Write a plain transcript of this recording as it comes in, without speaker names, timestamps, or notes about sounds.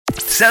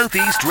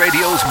Southeast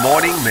Radio's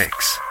morning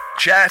mix.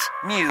 Chat,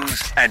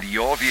 news and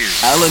your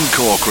views. Alan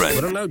Corcoran.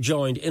 But I'm now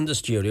joined in the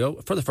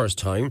studio for the first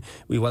time.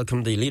 We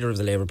welcome the leader of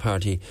the Labour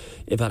Party,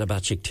 Ivana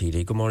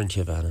Bacik-Tidey. Good morning to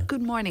you, Ivana.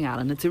 Good morning,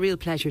 Alan. It's a real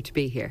pleasure to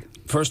be here.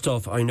 First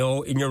off, I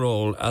know in your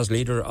role as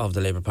leader of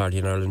the Labour Party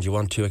in Ireland, you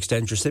want to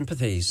extend your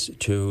sympathies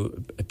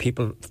to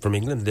people from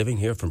England living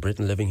here, from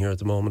Britain living here at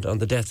the moment, on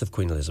the death of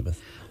Queen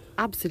Elizabeth.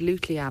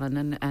 Absolutely,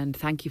 Alan, and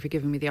thank you for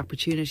giving me the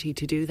opportunity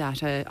to do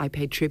that. I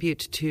paid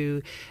tribute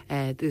to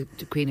the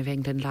Queen of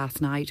England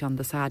last night on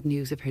the sad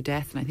news of her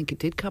death, and I think it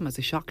did come as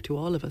a shock to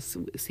all of us,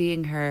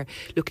 seeing her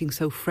looking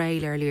so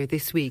frail earlier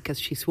this week as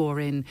she swore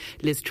in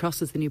Liz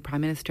Truss as the new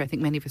Prime Minister. I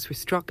think many of us were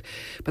struck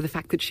by the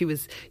fact that she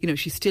was,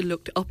 she still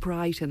looked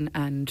upright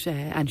and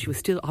she was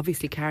still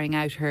obviously carrying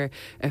out her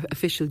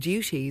official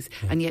duties,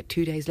 and yet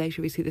 2 days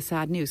later we see the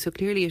sad news. So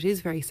clearly it is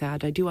very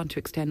sad. I do want to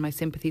extend my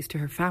sympathies to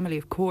her family,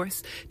 of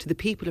course, to the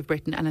people of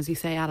Britain, and as you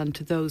say, Alan,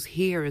 to those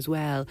here as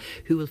well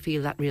who will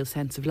feel that real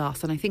sense of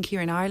loss. And I think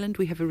here in Ireland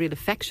we have a real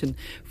affection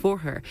for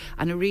her,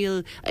 and a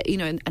real,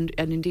 and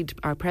indeed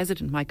our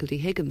President, Michael D.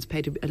 Higgins,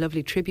 paid a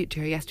lovely tribute to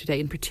her yesterday,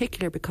 in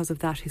particular because of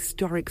that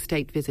historic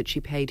state visit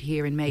she paid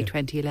here in May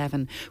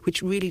 2011,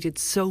 which really did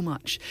so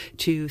much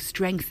to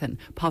strengthen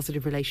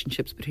positive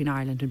relationships between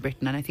Ireland and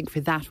Britain. And I think for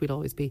that we'll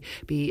always be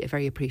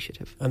very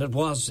appreciative. And it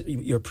was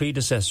your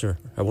predecessor,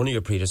 or one of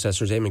your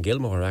predecessors, Eamon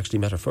Gilmore, actually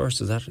met her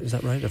first. Is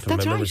that right? If I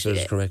remember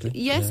correctly.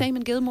 Yes, yeah.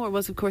 Eamon Gilmore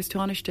was, of course,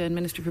 Taoiseach and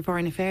Minister for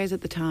Foreign Affairs at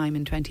the time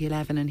in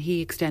 2011, and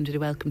he extended a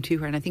welcome to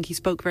her. And I think he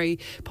spoke very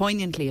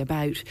poignantly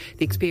about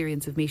the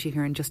experience of meeting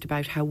her and just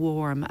about how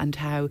warm and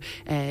how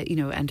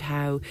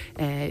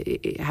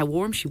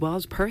warm she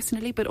was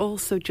personally, but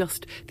also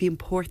just the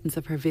importance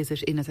of her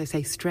visit in, as I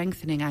say,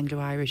 strengthening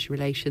Anglo-Irish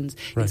relations,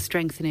 in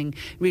strengthening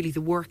really the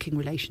working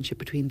relationship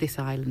between this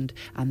island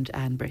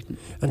and Britain.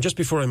 And just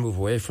before I move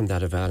away from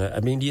that, Ivana, I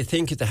mean, do you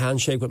think the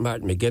handshake with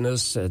Martin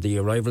McGuinness, the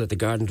arrival at the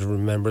Garden of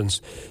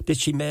Remembrance, did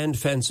she mend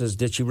fences?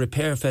 Did she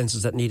repair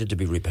fences that needed to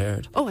be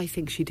repaired? Oh, I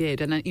think she did.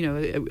 And,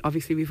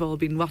 obviously we've all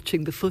been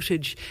watching the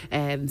footage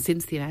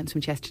since the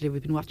announcement yesterday.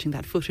 We've been watching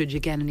that footage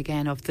again and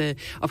again of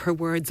her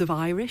words of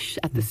Irish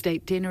at the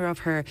state dinner, of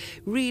her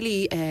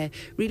really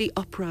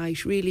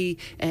upright, really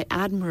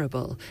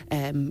admirable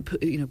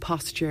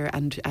posture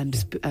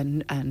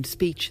and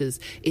speeches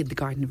in the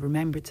Garden of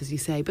Remembrance, as you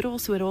say, but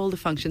also at all the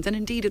functions, and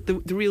indeed at the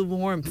real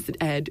warmth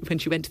when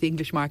she went to the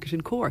English market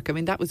in Cork. I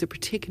mean, that was a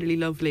particularly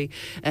lovely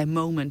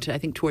moment, I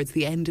think, towards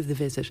the end of the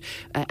visit,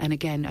 and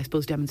again, I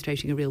suppose,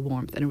 demonstrating a real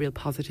warmth and a real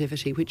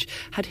positivity, which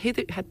had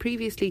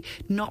previously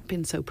not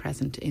been so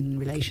present in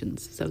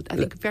relations. So I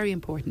think a very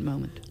important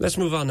moment. Let's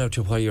move on now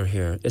to why you're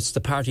here. It's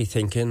the party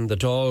thinking. The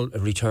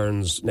Dáil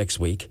returns next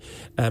week.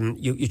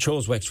 You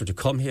chose Wexford to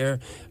come here.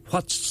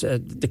 What's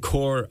the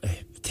core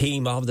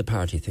theme of the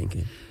party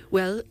thinking?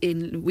 Well,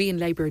 we in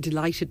Labour are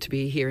delighted to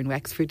be here in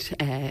Wexford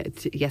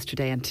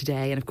yesterday and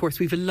today. And of course,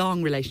 we have a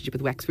long relationship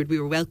with Wexford. We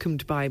were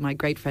welcomed by my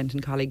great friend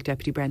and colleague,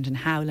 Deputy Brendan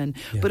Howlin,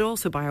 but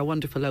also by our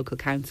wonderful local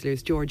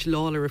councillors, George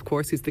Lawler, of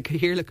course, who's the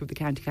Cathaoirleach of the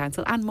County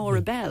Council, and Maura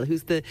Bell,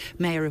 who's the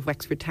Mayor of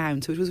Wexford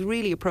Town. So it was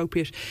really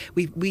appropriate,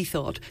 we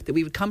thought, that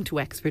we would come to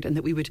Wexford and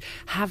that we would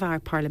have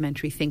our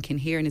parliamentary thinking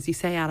here. And as you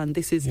say, Alan,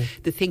 this is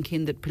the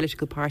thinking that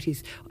political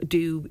parties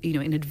do,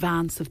 in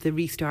advance of the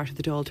restart of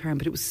the Dáil term.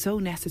 But it was so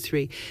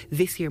necessary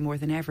this year more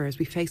than ever as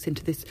we face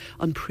into this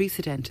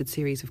unprecedented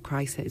series of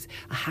crises.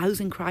 A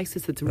housing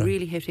crisis that's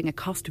really hitting, a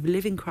cost of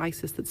living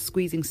crisis that's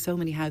squeezing so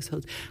many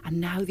households,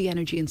 and now the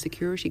energy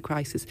insecurity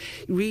crisis,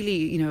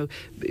 really,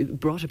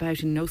 brought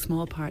about in no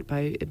small part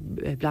by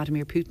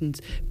Vladimir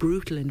Putin's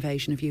brutal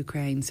invasion of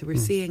Ukraine. So we're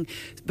seeing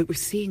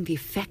the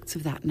effects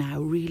of that now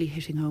really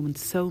hitting home in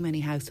so many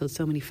households,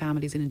 so many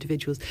families and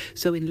individuals.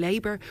 So in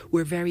Labour,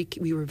 we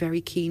were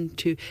very keen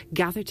to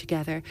gather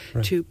together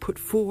to put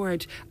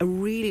forward a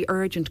really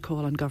urgent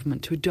call on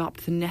government to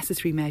adopt the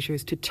necessary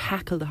measures to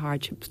tackle the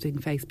hardships being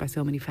faced by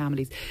so many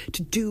families,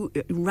 to do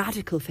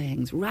radical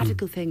things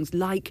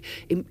like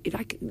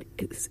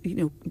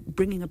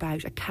bringing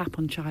about a cap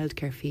on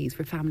childcare fees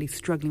for families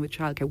struggling with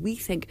childcare. We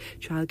think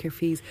childcare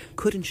fees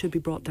could and should be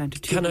brought down to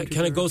 €200.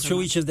 Can I go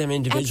through each of them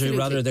individually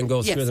rather than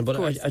go through them? But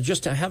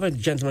I have a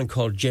gentleman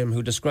called Jim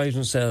who describes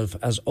himself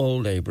as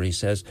old Labour. He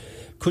says,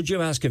 could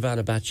you ask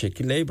Ivana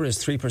Bacik, Labour is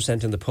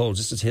 3% in the polls,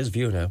 this is his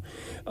view now,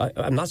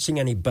 I'm not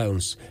seeing any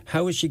bounce.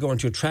 How is she going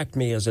to attract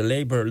me as a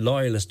Labour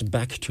loyalist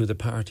back to the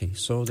party?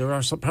 So there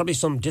are probably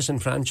some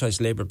disenfranchised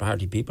Labour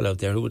Party people out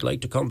there who would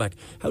like to come back.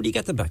 How do you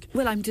get them back?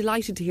 Well, I'm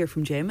delighted to hear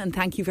from Jim, and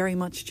thank you very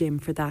much, Jim,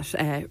 for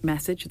that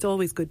message. It's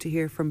always good to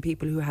hear from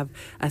people who have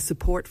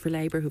support for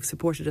Labour, who've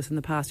supported us in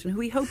the past, and who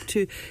we hope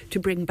to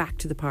bring back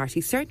to the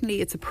party.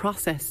 Certainly it's a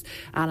process,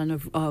 Alan,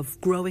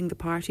 of growing the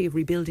party, of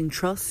rebuilding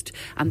trust,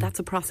 and that's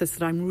a process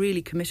that I'm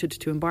really committed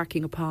to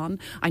embarking upon.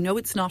 I know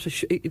it's not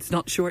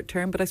short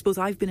term, but I suppose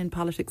I've been in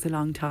politics a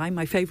long time.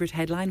 My favourite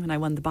headline when I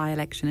won the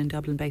by-election in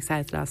Dublin Bay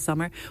South last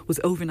summer was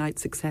overnight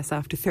success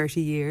after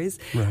 30 years.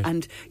 Right.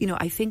 And,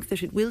 I think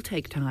that it will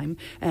take time,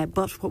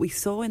 but what we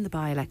saw in the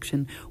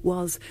by-election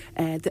was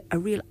a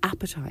real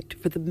appetite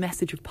for the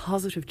message of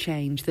positive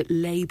change that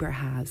Labour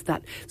has,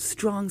 that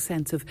strong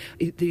sense of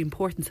the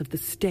importance of the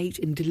state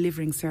in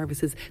delivering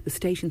services, the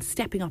state in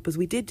stepping up, as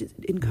we did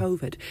in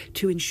COVID,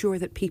 to ensure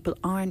that people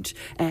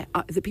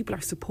that people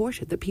are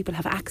supported, that people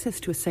have access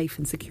to a safe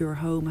and secure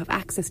home, have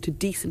access to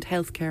decent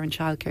healthcare and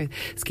childcare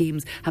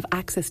schemes, have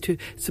access to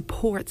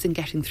supports in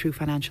getting through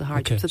financial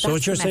hardship. Okay. So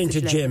what you're saying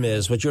to Jim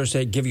is,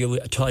 give you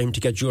time to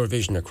get your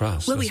vision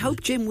across. Well, we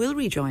hope Jim will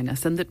rejoin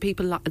us, and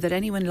that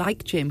anyone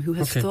like Jim who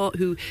has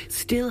who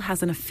still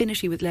has an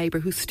affinity with Labour,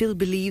 who still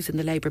believes in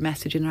the Labour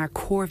message and our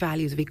core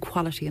values of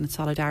equality and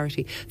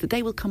solidarity, that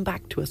they will come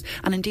back to us.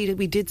 And indeed,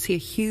 we did see a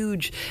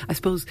huge, I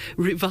suppose,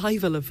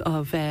 revival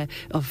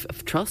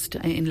of trust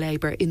in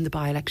Labour in the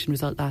by-election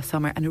result last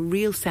summer, and a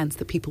real sense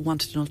that people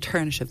wanted an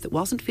alternative that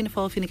wasn't Fianna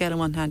Fáil, Fine Gael on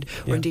one hand,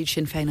 or indeed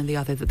Sinn Féin on the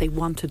other, that they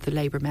wanted the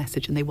Labour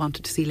message and they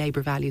wanted to see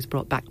Labour values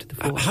brought back to the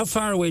fore. How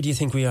far away do you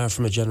think we are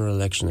from a general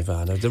election,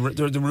 Ivana?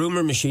 The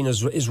rumour machine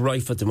is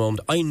rife at the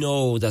moment. I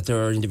know that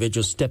there are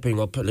individuals stepping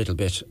up a little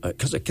bit,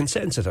 because I can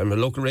sense it. I'm a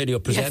local radio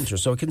presenter,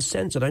 so I can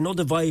sense it. I know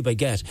the vibe I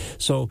get.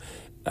 So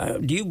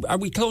are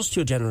we close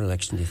to a general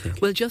election, do you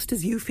think? Well, just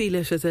as you feel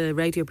it as a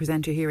radio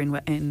presenter here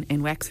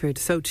in Wexford,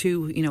 so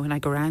too, when I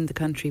go around the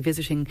country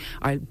visiting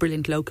our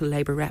brilliant local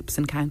Labour reps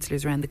and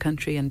councillors around the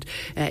country, and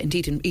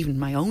indeed in even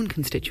my own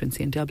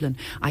constituency in Dublin,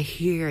 I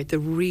hear the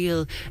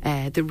real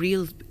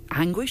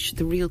anguish,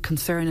 the real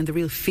concern and the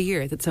real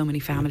fear that so many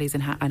families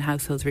and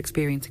households are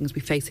experiencing as we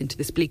face into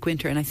this bleak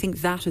winter. And I think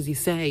that, as you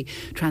say,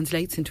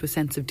 translates into a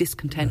sense of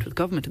discontent with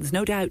government. And there's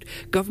no doubt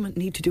government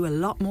need to do a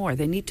lot more.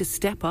 They need to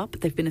step up.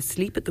 They've been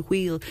asleep at the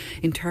wheel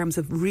in terms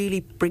of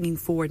really bringing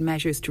forward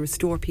measures to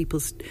restore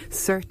people's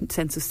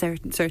sense of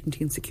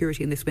certainty and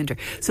security in this winter.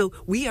 So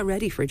we are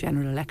ready for a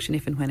general election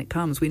if and when it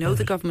comes. We know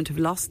the government have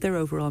lost their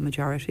overall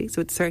majority,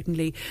 so it's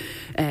certainly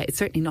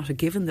not a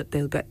given that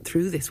they'll get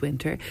through this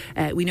winter.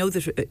 We know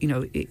that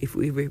if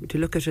we were to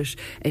look at it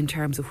in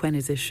terms of when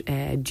is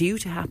it due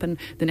to happen,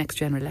 the next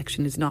general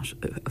election is not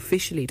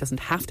officially,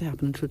 doesn't have to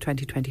happen until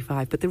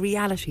 2025. But the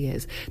reality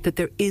is that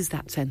there is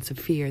that sense of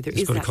fear, there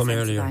is that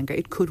sense of anger.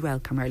 It could well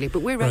come earlier,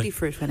 but we're ready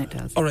for it when it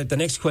does. All right, the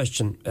next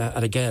question,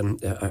 and again,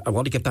 I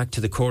want to get back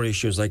to the core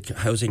issues like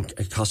housing,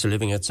 cost of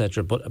living,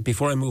 etc. But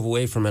before I move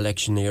away from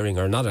electioneering,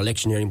 or not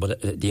electioneering,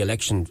 but the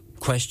election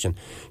question,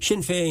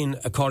 Sinn Féin,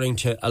 according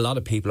to a lot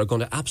of people, are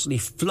going to absolutely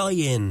fly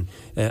in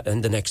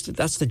the next.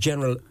 That's the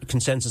general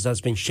consensus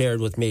that's been shared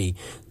with me.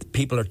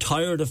 People are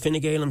tired of Fine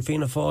Gael and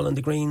Fianna Fáil and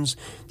the Greens.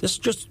 This is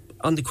just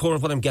on the core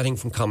of what I'm getting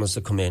from comments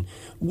that come in.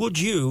 Would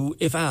you,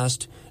 if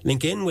asked,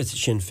 link in with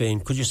Sinn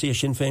Féin? Could you see a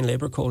Sinn Féin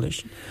Labour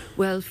coalition?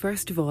 Well,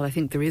 first of all, I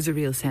think there is a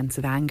real sense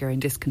of anger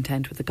and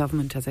discontent with the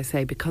government, as I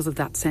say, because of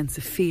that sense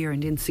of fear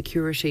and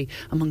insecurity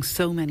among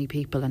so many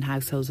people and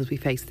households as we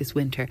face this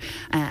winter.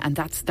 And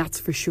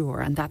that's for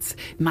sure, and that's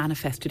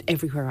manifested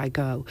everywhere I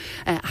go.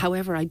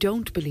 However, I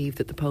don't believe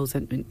that the polls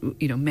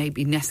may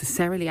be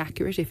necessarily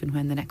accurate if and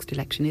when the next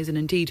election is. And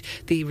indeed,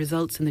 the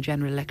results in the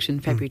general election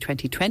in February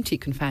 2020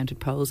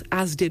 confounded polls,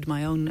 as did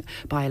my own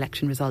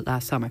by-election result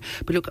last summer.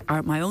 But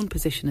look, my own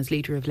position as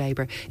leader of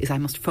Labour is I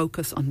must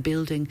focus on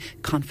building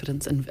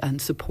confidence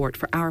and support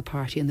for our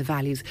party and the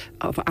values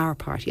of our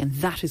party, and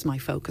that is my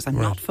focus. I'm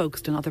not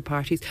focused on other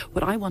parties.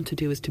 What I want to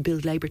do is to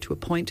build Labour to a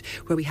point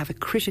where we have a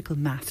critical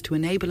mass to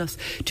enable us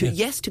to,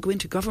 to go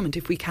into government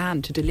if we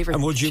can, to deliver.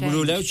 And would you change.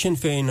 rule out Sinn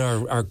Féin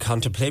or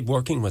contemplate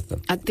working with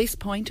them? At this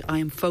point, I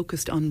am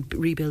focused on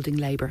rebuilding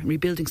Labour,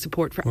 rebuilding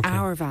support for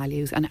our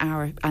values and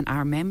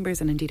our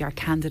members, and indeed our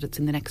candidates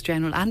in the next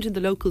general and in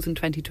the locals in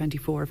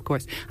 2024, of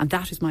course. And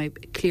that is my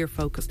clear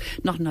focus,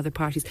 not in other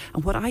parties.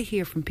 And what I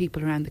hear from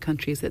people around the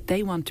country is that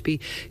they want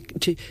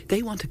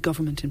they want a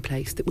government in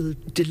place that will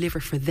deliver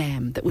for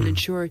them, that will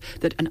ensure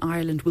that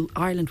Ireland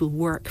will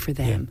work for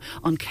them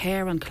on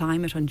care, on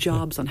climate, on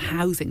jobs, on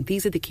housing.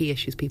 These are the key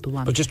issues people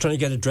want. But just trying to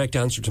get a direct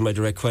answer to my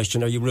direct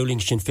question: are you ruling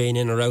Sinn Féin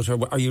in or out,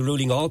 or are you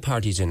ruling all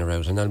parties in or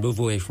out? And I'll move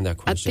away from that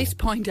question. At this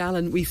point,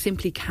 Alan, we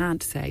simply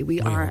can't say.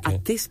 We are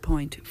at this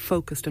point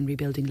focused on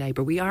rebuilding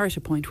Labour. We are at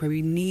a point where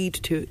we need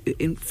to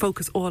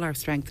focus all our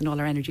strength and all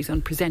our energies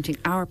on presenting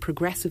our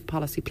progressive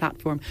policy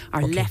platform,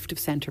 our left of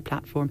centre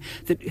platform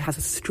that has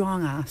a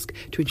strong ask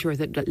to ensure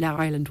that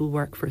Ireland will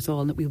work for us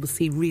all and that we will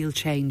see real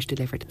change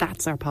delivered.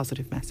 That's our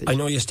positive message. I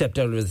know you stepped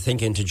out of the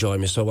thinking to join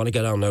me, so I want to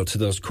get on now to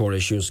those core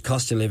issues: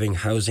 cost of living,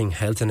 housing,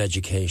 health and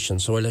education.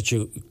 So I'll let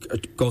you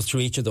go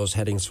through each of those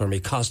headings for me.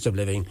 Cost of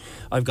living.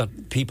 I've got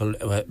people,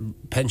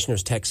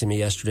 pensioners texting me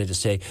yesterday to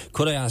say,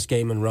 could I ask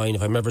Eamon Ryan,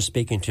 if I'm ever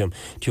speaking to him,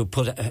 to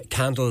put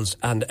candles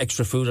and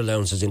extra food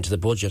allowances into the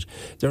budget?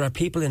 There are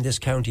people in this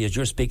county, as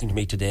you're speaking to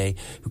me today,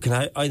 who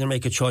can either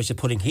make a choice of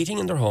putting heating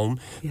in their home,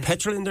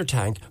 petrol in their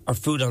tank, or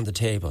food on the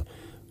table.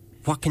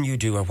 what can you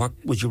do, or what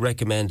would you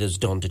recommend is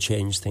done to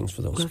change things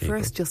for those people? Well,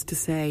 first, just to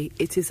say,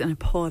 it is an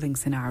appalling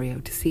scenario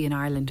to see in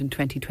Ireland in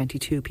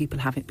 2022 people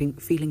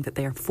feeling that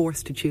they are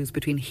forced to choose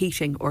between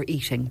heating or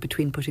eating,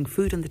 between putting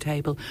food on the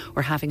table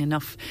or having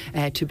enough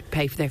to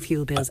pay for their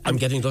fuel bills. I'm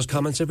getting those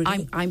comments every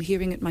day. I'm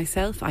hearing it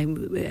myself. I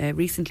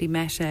recently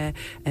met a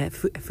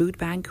food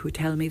bank who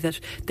tell me that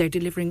they're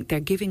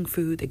giving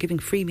food, they're giving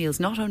free meals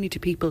not only to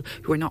people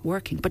who are not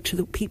working, but to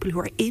the people who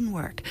are in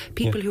work,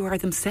 people who are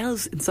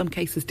themselves in some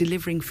cases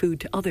delivering food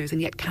to others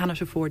and yet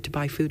cannot afford to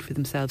buy food for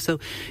themselves. So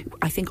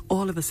I think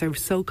all of us are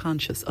so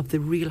conscious of the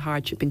real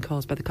hardship being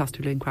caused by the cost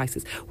of living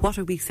crisis. What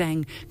are we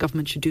saying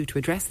government should do to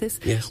address this?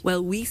 Yes.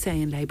 Well, we say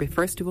in Labour,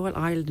 first of all,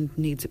 Ireland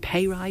needs a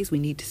pay rise, we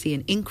need to see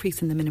an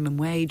increase in the minimum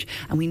wage,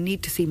 and we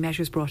need to see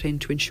measures brought in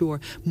to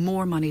ensure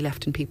more money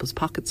left in people's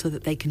pockets so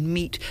that they can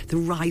meet the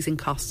rising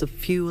costs of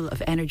fuel,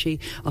 of energy,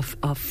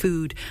 of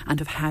food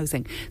and of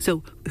housing.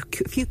 So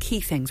a few key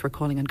things we're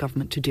calling on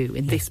government to do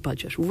in this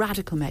budget.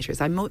 Radical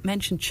measures. I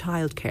mentioned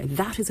childcare.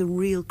 That is a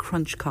real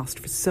crunch cost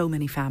for so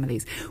many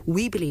families.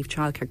 We believe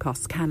childcare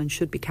costs can and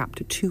should be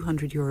capped at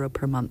 €200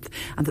 per month,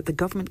 and that the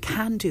government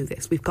can do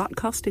this. We've got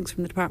costings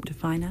from the Department of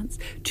Finance.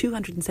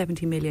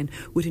 270 million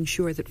would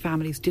ensure that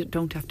families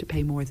don't have to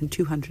pay more than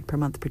 €200 per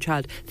month per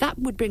child. That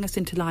would bring us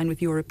into line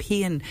with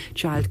European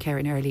childcare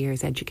and early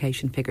years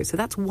education figures. So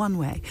that's one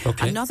way.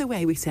 Okay. Another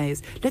way we say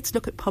is let's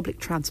look at public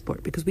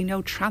transport, because we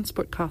know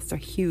transport costs are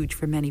huge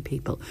for many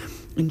people.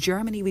 In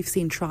Germany, we've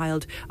seen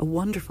trialled a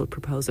wonderful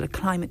proposal, a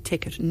climate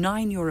ticket,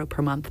 €9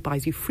 per month,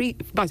 buys you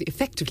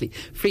effectively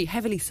free,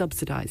 heavily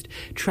subsidised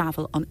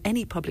travel on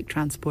any public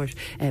transport,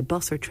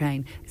 bus or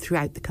train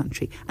throughout the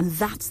country. And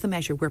that's the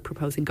measure we're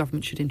proposing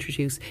government should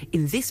introduce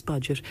in this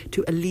budget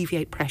to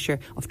alleviate pressure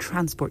of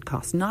transport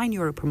costs.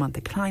 €9 per month,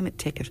 a climate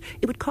ticket.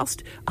 It would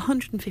cost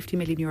 €150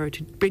 million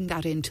to bring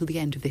that in till the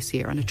end of this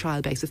year on a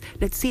trial basis.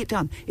 Let's see it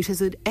done. It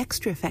has an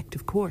extra effect,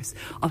 of course,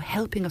 of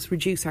helping us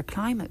reduce our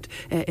climate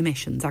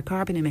emissions, our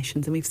carbon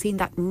emissions, and we've seen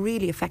that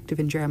really effective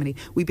in Germany.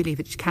 We believe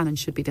it can and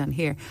should be done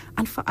here.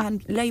 And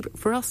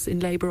for us in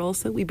Labour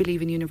also, we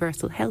believe in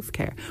universal health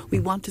care. We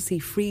want to see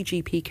free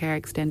GP care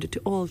extended to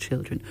all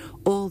children,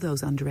 all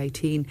those under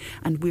 18,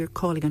 and we're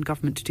calling on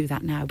government to do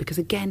that now, because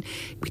again,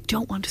 we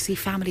don't want to see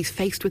families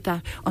faced with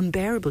that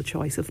unbearable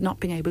choice of not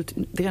being able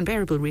to, the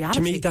unbearable reality.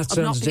 To me, that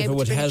sounds as if it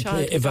would help,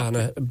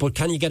 Ivana, but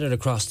can you get it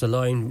across the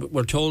line?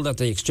 We're told that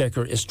the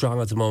Exchequer is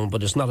strong at the moment,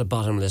 but it's not a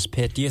bottomless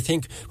pit. Do you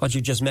think what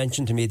you just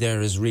mentioned to me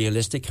there is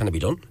realistic? Can it be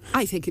done?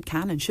 I think it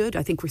can and should.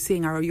 I think we're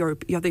seeing our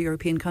other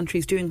European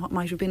countries doing what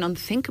might have been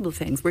unthinkable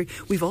things.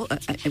 We've all,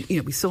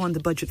 we saw in the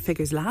budget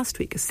figures last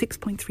week a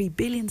 6.3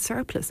 billion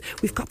surplus.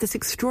 We've got this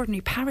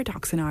extraordinary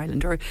paradox in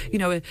Ireland, or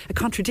a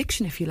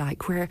contradiction, if you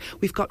like, where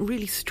we've got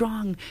really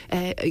strong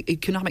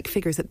economic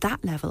figures at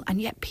that level,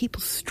 and yet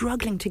people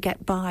struggling to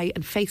get by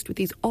and faced with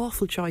these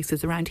awful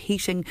choices around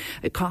heating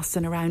costs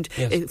and around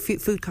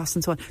food costs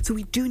and so on. So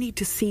we do need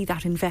to see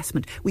that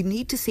investment. We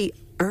need to see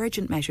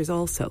urgent measures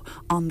also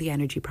on the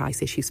energy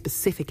price issue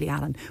specifically,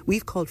 Alan.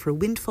 We've called for a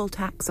windfall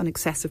tax on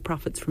excessive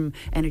profits from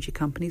energy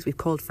companies. We've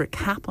called for a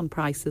cap on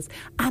prices,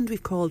 and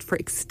we've called for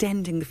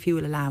extending the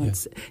fuel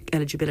allowance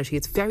eligibility.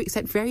 It's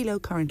set very low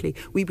currently.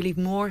 We believe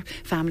more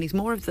families,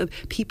 more of the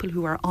people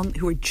who are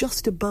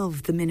just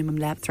above the minimum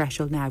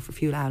threshold now for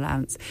fuel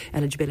allowance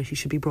eligibility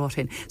should be brought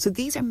in. So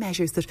these are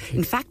measures that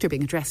in fact are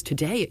being addressed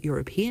today at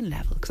European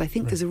level, because I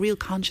think there's a real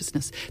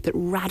consciousness that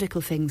radical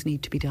things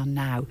need to be done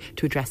now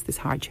to address this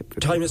hardship for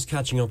people. Time is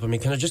catching up on me.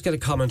 Can I just get a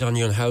comment on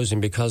you on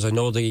housing? Because I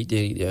know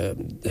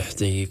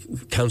the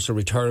council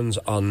returns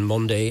on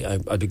Monday.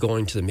 I'll be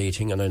going to the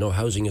meeting, and I know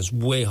housing is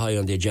way high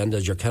on the agenda,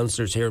 as your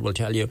councillors here will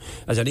tell you,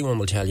 as anyone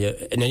will tell you,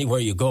 and anywhere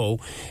you go.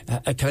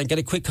 Can I get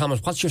a quick comment?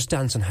 What's your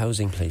stance on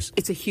housing, please?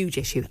 It's a huge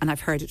issue, and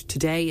I've heard it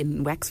today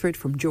in Wexford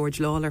from George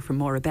Lawler, from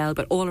Maura Bell,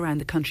 but all around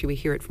the country we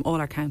hear it from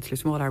all our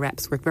councillors, from all our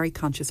reps. We're very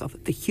conscious of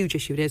the huge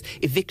issue it is.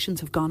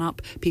 Evictions have gone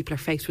up. People are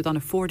faced with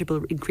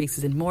unaffordable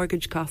increases in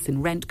mortgage costs,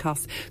 in rent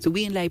costs. So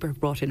we in Labour have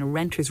brought in a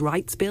renters'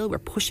 rights bill. We're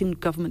pushing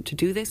government to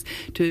do this,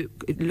 to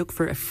look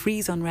for a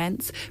freeze on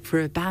rents,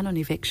 for a ban on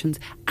evictions,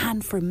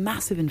 and for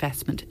massive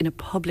investment in a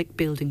public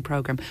building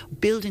programme,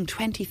 building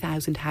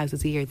 20,000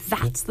 houses a year.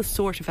 That's the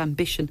sort of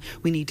ambition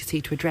we need to see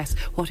to address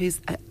what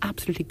is an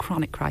absolutely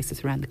chronic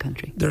crisis around the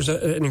country. There's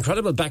an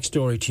incredible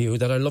backstory to you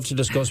that I'd love to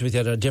discuss with you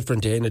at a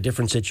different day, in a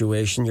different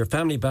situation. Your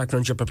family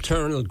background, your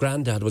paternal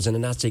granddad was in a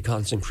Nazi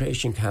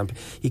concentration camp.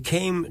 He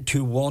came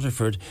to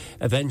Waterford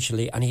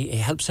eventually, and he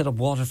helped set up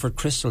Waterford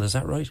Crystal. Is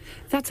that right?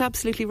 That's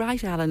absolutely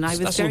right, Alan.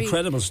 That's an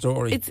incredible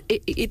story.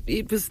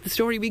 It was the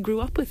story we grew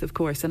up with, of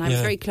course, and I was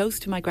very close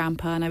to my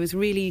grandpa, and I was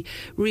really,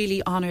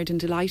 really honoured and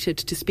delighted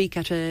to speak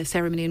at a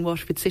ceremony in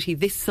Waterford City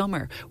this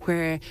summer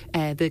where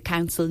the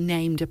council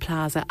named a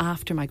plaza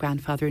after my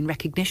grandfather in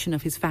recognition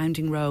of his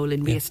founding role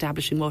in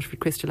re-establishing Waterford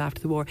Crystal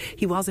after the war.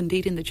 He was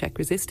indeed in the Czech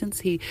resistance.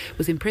 He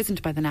was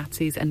imprisoned by the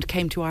Nazis and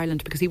came to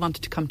Ireland because he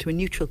wanted to come to a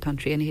neutral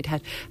country, and he'd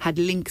had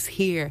links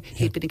here.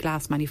 He'd been a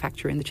glass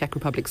manufacturer in the Czech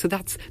Republic. So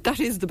that's that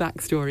is the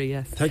backstory,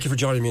 yes. Thank you for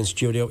joining me in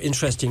studio.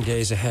 Interesting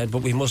days ahead,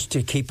 but we must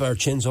keep our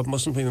chins up,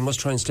 mustn't we? We must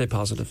try and stay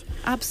positive.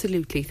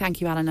 Absolutely.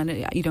 Thank you, Alan. And,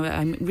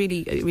 I'm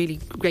really, really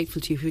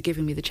grateful to you for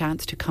giving me the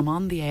chance to come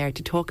on the air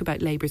to talk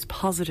about Labour's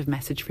positive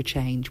message for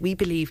change. We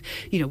believe,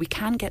 we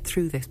can get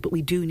through this, but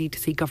we do need to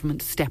see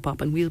government step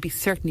up, and we'll be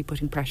certainly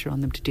putting pressure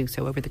on them to do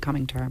so over the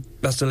coming term.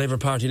 That's the Labour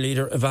Party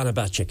leader, Ivana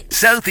Bacik.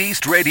 South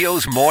East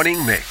Radio's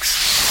Morning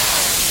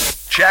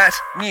Mix. Chat,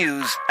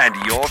 news and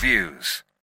your views.